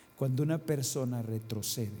una persona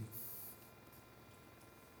retrocede,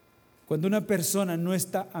 cuando una persona no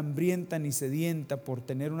está hambrienta ni sedienta por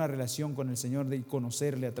tener una relación con el Señor y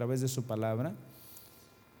conocerle a través de su palabra,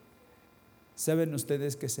 ¿Saben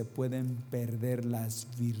ustedes que se pueden perder las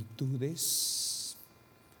virtudes?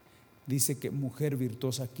 Dice que mujer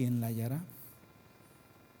virtuosa, ¿quién la hallará?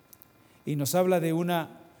 Y nos habla de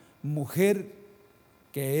una mujer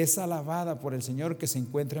que es alabada por el Señor, que se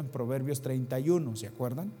encuentra en Proverbios 31, ¿se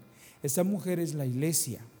acuerdan? Esa mujer es la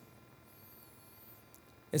iglesia.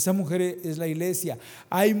 Esa mujer es la iglesia.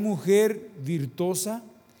 Hay mujer virtuosa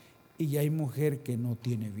y hay mujer que no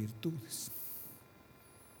tiene virtudes.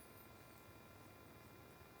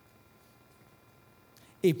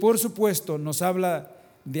 Y por supuesto nos habla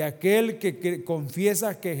de aquel que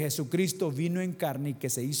confiesa que Jesucristo vino en carne y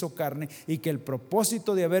que se hizo carne, y que el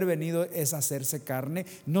propósito de haber venido es hacerse carne,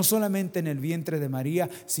 no solamente en el vientre de María,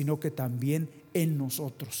 sino que también en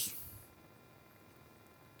nosotros.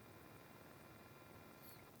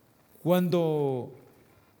 Cuando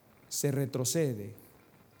se retrocede,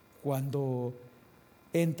 cuando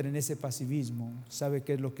entra en ese pasivismo, ¿sabe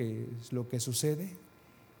qué es lo que sucede?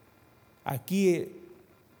 Aquí,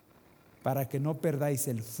 para que no perdáis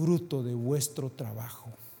el fruto de vuestro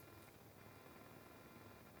trabajo,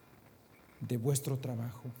 de vuestro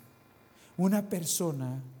trabajo. Una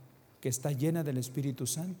persona que está llena del Espíritu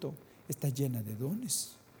Santo está llena de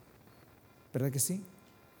dones, ¿verdad que sí?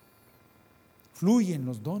 Fluyen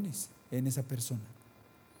los dones en esa persona.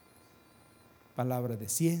 Palabra de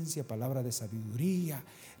ciencia, palabra de sabiduría,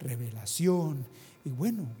 revelación. Y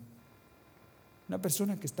bueno, una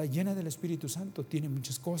persona que está llena del Espíritu Santo tiene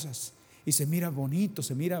muchas cosas y se mira bonito,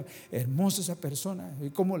 se mira hermosa esa persona,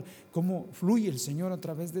 y cómo fluye el Señor a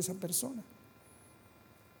través de esa persona.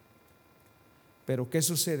 Pero ¿qué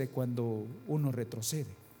sucede cuando uno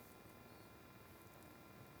retrocede?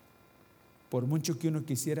 Por mucho que uno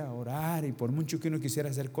quisiera orar y por mucho que uno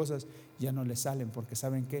quisiera hacer cosas, ya no le salen, porque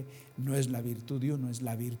 ¿saben qué? No es la virtud de uno, es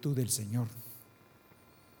la virtud del Señor.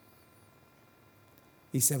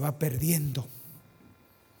 Y se va perdiendo.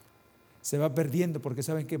 Se va perdiendo porque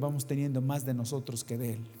 ¿saben qué? Vamos teniendo más de nosotros que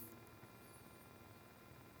de Él.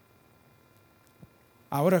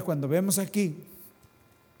 Ahora, cuando vemos aquí,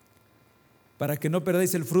 para que no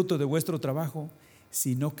perdáis el fruto de vuestro trabajo,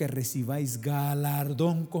 sino que recibáis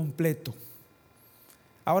galardón completo.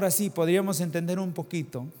 Ahora sí, podríamos entender un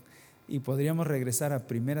poquito y podríamos regresar a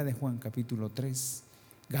 1 de Juan capítulo 3.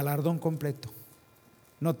 Galardón completo.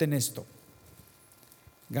 Noten esto.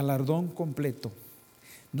 Galardón completo.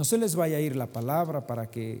 No se les vaya a ir la palabra para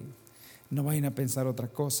que no vayan a pensar otra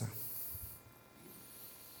cosa.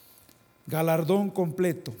 Galardón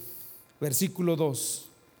completo. Versículo 2.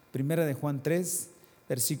 1 de Juan 3,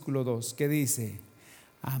 versículo 2. ¿Qué dice?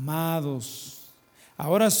 Amados,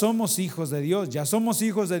 ahora somos hijos de Dios. Ya somos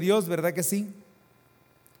hijos de Dios, ¿verdad que sí?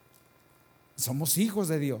 Somos hijos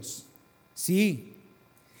de Dios. Sí.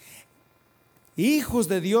 Hijos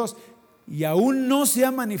de Dios. Y aún no se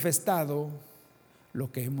ha manifestado lo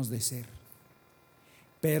que hemos de ser.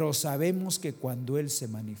 Pero sabemos que cuando Él se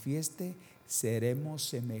manifieste, seremos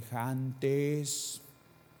semejantes.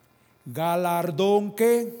 Galardón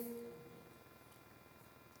que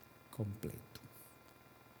completo,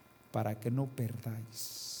 para que no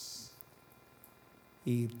perdáis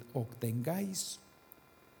y obtengáis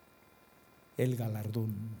el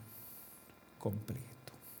galardón completo.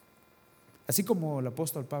 Así como el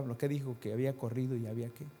apóstol Pablo, que dijo que había corrido y había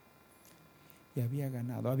qué, y había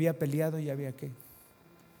ganado, había peleado y había qué,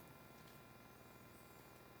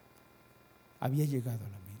 había llegado a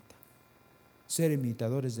la meta. Ser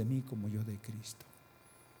imitadores de mí como yo de Cristo.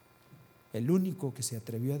 El único que se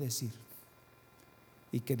atrevió a decir,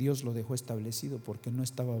 y que Dios lo dejó establecido porque no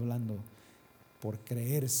estaba hablando por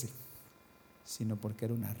creerse, sino porque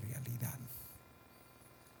era una realidad.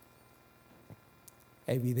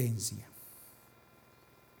 Evidencia.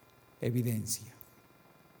 Evidencia.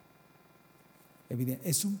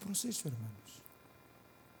 Es un proceso, hermanos.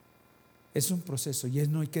 Es un proceso y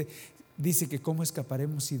no hay que. Dice que cómo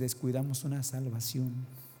escaparemos si descuidamos una salvación.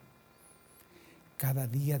 Cada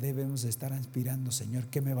día debemos estar aspirando, Señor,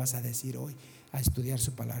 ¿qué me vas a decir hoy? A estudiar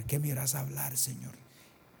su palabra. ¿Qué me irás a hablar, Señor?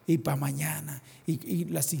 Y para mañana y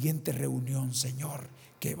la siguiente reunión, Señor,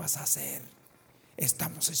 ¿qué vas a hacer?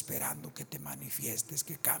 Estamos esperando que te manifiestes,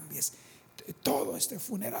 que cambies todo este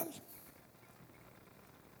funeral.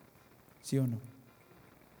 ¿Sí o no?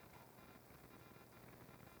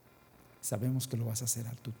 Sabemos que lo vas a hacer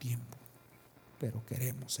a tu tiempo, pero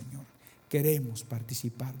queremos, Señor, queremos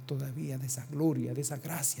participar todavía de esa gloria, de esa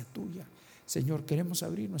gracia tuya. Señor, queremos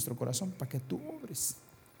abrir nuestro corazón para que tú obres.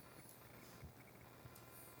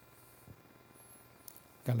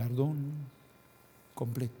 Galardón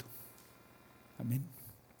completo. Amén.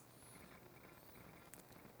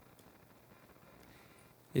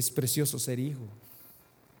 Es precioso ser hijo.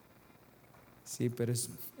 Sí, pero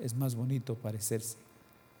es más bonito parecerse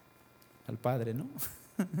al padre, ¿no?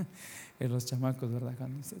 En los chamacos, ¿verdad?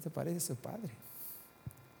 Cuando usted se parece a su padre.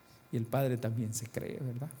 Y el padre también se cree,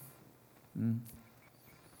 ¿verdad?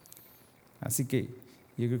 Así que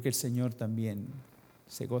yo creo que el Señor también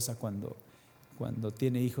se goza cuando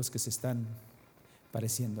tiene hijos que se están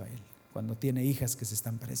pareciendo a Él, cuando tiene hijas que se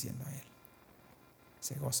están pareciendo a Él.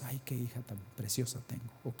 Se goza, ay, qué hija tan preciosa tengo,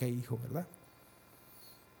 o qué hijo, ¿verdad?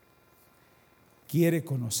 Quiere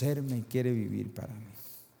conocerme y quiere vivir para mí.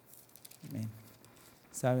 Amén.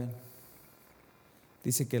 ¿Saben?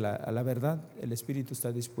 Dice que a la verdad el espíritu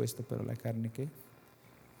está dispuesto, pero la carne, ¿qué?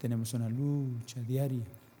 Tenemos una lucha diaria.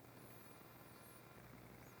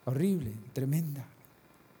 Horrible, tremenda.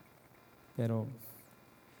 Pero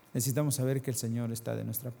necesitamos saber que el Señor está de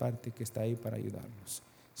nuestra parte, que está ahí para ayudarnos.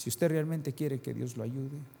 Si usted realmente quiere que Dios lo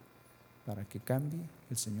ayude para que cambie,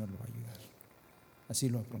 el Señor lo va a ayudar. Así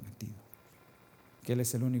lo ha prometido. Que Él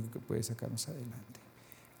es el único que puede sacarnos adelante.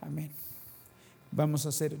 Amén. Vamos a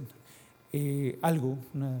hacer algo,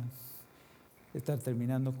 estar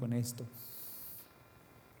terminando con esto.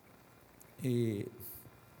 Les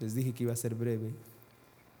dije que iba a ser breve.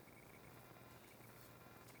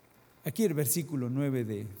 Aquí el versículo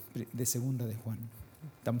 9 de segunda de Juan.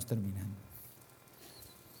 Estamos terminando.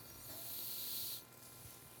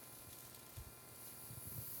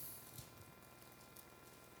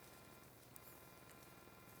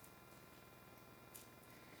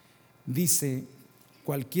 Dice: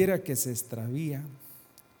 cualquiera que se extravía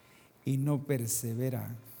y no persevera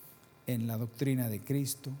en la doctrina de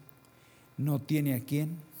Cristo, no tiene a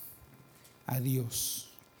quién, a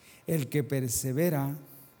Dios. El que persevera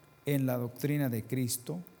en la doctrina de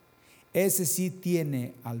Cristo, ese sí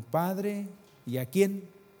tiene al Padre y a quién,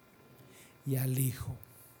 y al Hijo.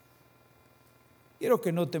 Quiero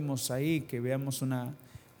que notemos ahí, que veamos una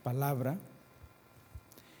palabra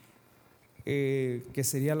que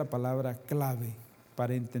sería la palabra clave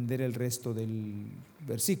para entender el resto del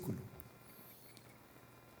versículo.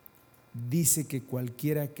 Dice que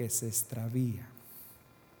cualquiera que se extravía.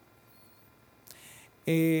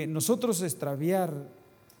 Nosotros extraviar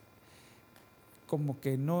como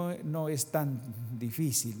que no es tan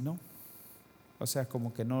difícil, ¿no? O sea,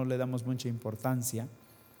 como que no le damos mucha importancia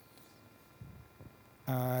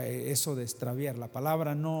a eso de extraviar. La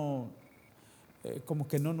palabra no, como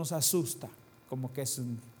que no nos asusta, como que es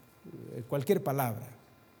cualquier palabra,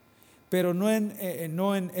 pero no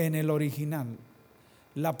en el original.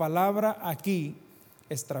 La palabra aquí,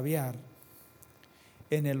 extraviar,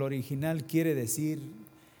 en el original quiere decir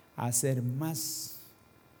hacer más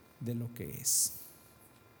de lo que es.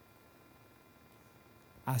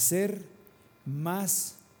 Hacer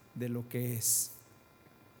más de lo que es.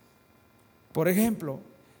 Por ejemplo,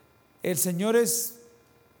 el Señor es,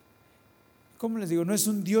 ¿cómo les digo? No es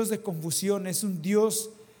un Dios de confusión, es un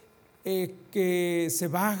Dios que se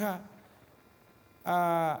baja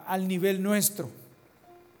al nivel nuestro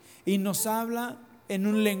y nos habla en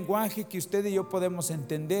un lenguaje que usted y yo podemos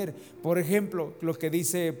entender. Por ejemplo, lo que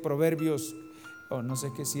dice Proverbios, no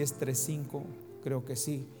sé qué, si es 3:5, creo que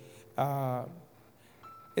sí.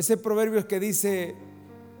 Ese proverbio que dice: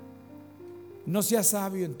 no seas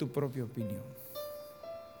sabio en tu propia opinión,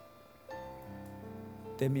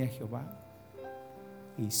 teme a Jehová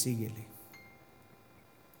y síguele.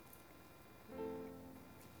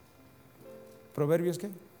 ¿Proverbios qué?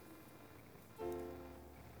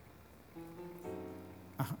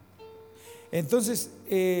 Ajá. Entonces,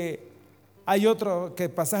 hay otro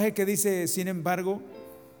pasaje que dice, sin embargo,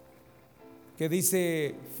 que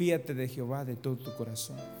dice: fíate de Jehová de todo tu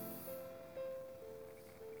corazón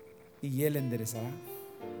y Él enderezará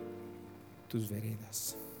tus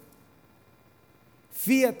veredas.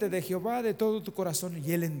 Fíate de Jehová de todo tu corazón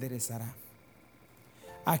y Él enderezará.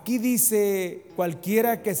 Aquí dice: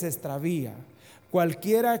 cualquiera que se extravía,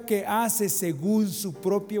 cualquiera que hace según su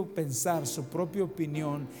propio pensar, su propia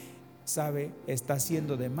opinión, sabe, está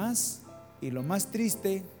haciendo de más. Y lo más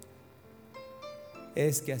triste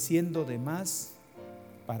es que haciendo de más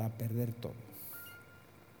para perder todo.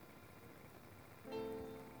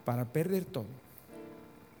 Para perder todo.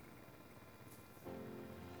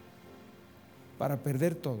 Para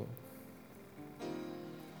perder todo.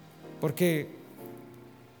 Porque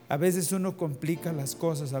a veces uno complica las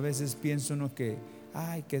cosas, a veces piensa uno que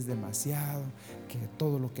es demasiado, que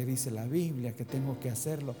todo lo que dice la Biblia, que tengo que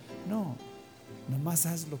hacerlo. No, nomás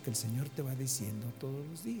haz lo que el Señor te va diciendo todos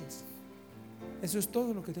los días. Eso es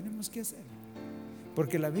todo lo que tenemos que hacer.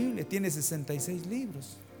 Porque la Biblia tiene 66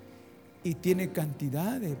 libros y tiene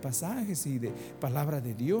cantidad de pasajes y de palabra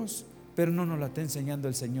de Dios, pero no nos la está enseñando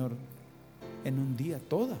el Señor en un día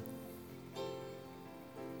toda.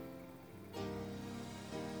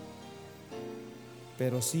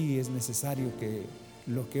 pero sí es necesario que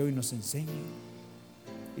lo que hoy nos enseñe,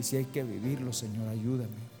 y si hay que vivirlo, Señor, ayúdame.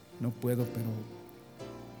 No puedo, pero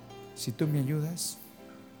si tú me ayudas,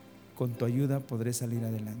 con tu ayuda podré salir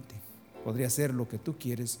adelante, podré hacer lo que tú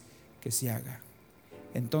quieres que se haga.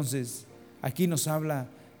 Entonces, aquí nos habla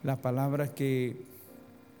la palabra que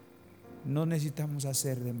no necesitamos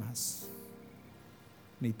hacer de más,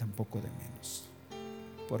 ni tampoco de menos,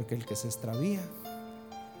 porque el que se extravía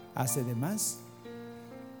hace de más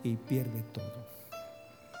y pierde todo,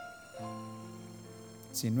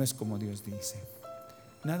 si no es como Dios dice.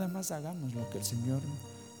 Nada más hagamos lo que el Señor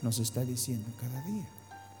nos está diciendo cada día.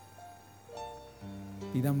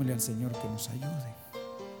 Pidámosle al Señor que nos ayude,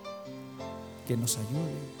 que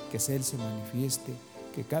Él se manifieste,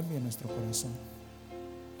 que cambie nuestro corazón.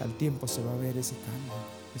 Al tiempo se va a ver ese cambio,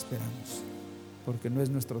 esperamos, porque no es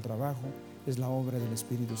nuestro trabajo, es la obra del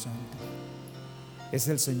Espíritu Santo. Es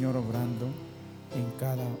el Señor obrando en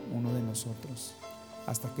cada uno de nosotros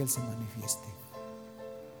hasta que Él se manifieste.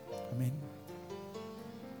 Amén.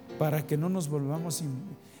 Para que no nos volvamos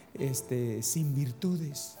sin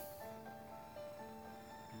virtudes.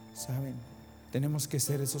 ¿Saben? Tenemos que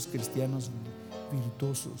ser esos cristianos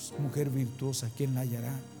virtuosos, mujer virtuosa, ¿quién la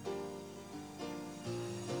hallará?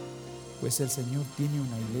 Pues el Señor tiene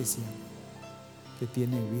una iglesia que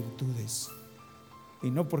tiene virtudes,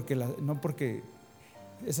 y no porque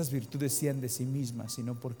esas virtudes sean de sí mismas,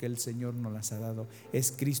 sino porque el Señor nos las ha dado.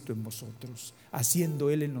 Es Cristo en vosotros,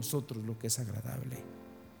 haciendo Él en nosotros lo que es agradable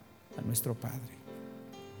a nuestro Padre.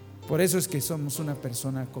 Por eso es que somos una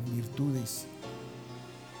persona con virtudes,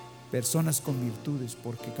 personas con virtudes,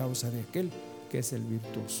 porque causa de aquel que es el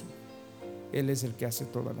virtuoso. Él es el que hace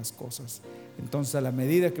todas las cosas. Entonces, a la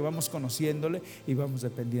medida que vamos conociéndole y vamos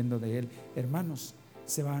dependiendo de Él, hermanos,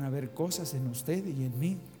 se van a ver cosas en usted y en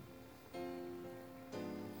mí.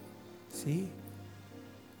 Sí,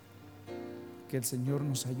 que el Señor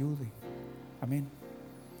nos ayude. Amén.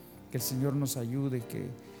 Que el Señor nos ayude, que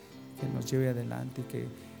nos lleve adelante, que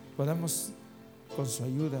podamos con su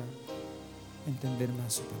ayuda entender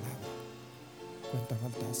más su palabra. Cuánta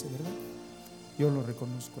falta hace, ¿verdad? Yo lo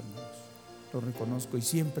reconozco, hermanos, lo reconozco, y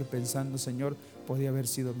siempre pensando, Señor, podía haber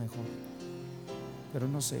sido mejor, pero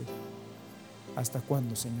no sé hasta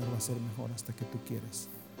cuándo, Señor, va a ser mejor, hasta que tú quieras,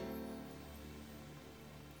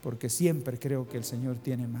 porque siempre creo que el Señor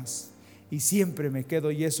tiene más, y siempre me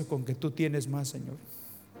quedo y eso con que tú tienes más, Señor,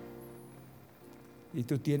 y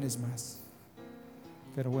tú tienes más,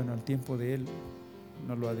 pero bueno, al tiempo de Él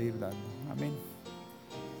nos lo ha de ir dando. Amén.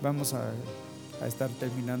 Vamos a estar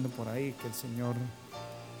terminando por ahí. Que el Señor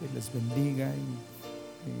les bendiga y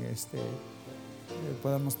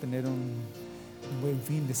podamos tener un buen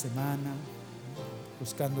fin de semana,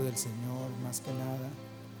 buscando del Señor más que nada,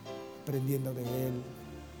 aprendiendo de Él,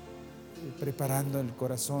 preparando el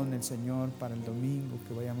corazón el Señor para el domingo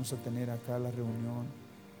que vayamos a tener acá la reunión.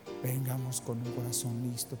 Vengamos con un corazón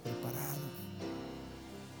listo, preparado.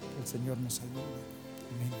 Que el Señor nos ayude.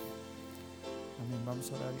 Amén. Amén.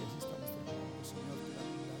 Vamos a orar y así estamos terminando. Señor, te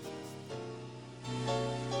damos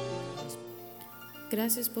gracias.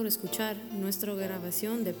 Gracias por escuchar nuestra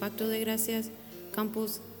grabación de Pacto de Gracias,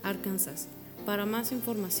 Campos, Arkansas. Para más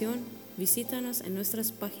información, visítanos en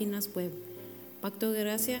nuestras páginas web,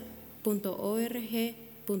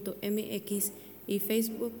 pactodegracia.org.mx y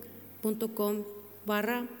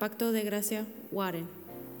facebook.com/Pacto de Gracia Warren.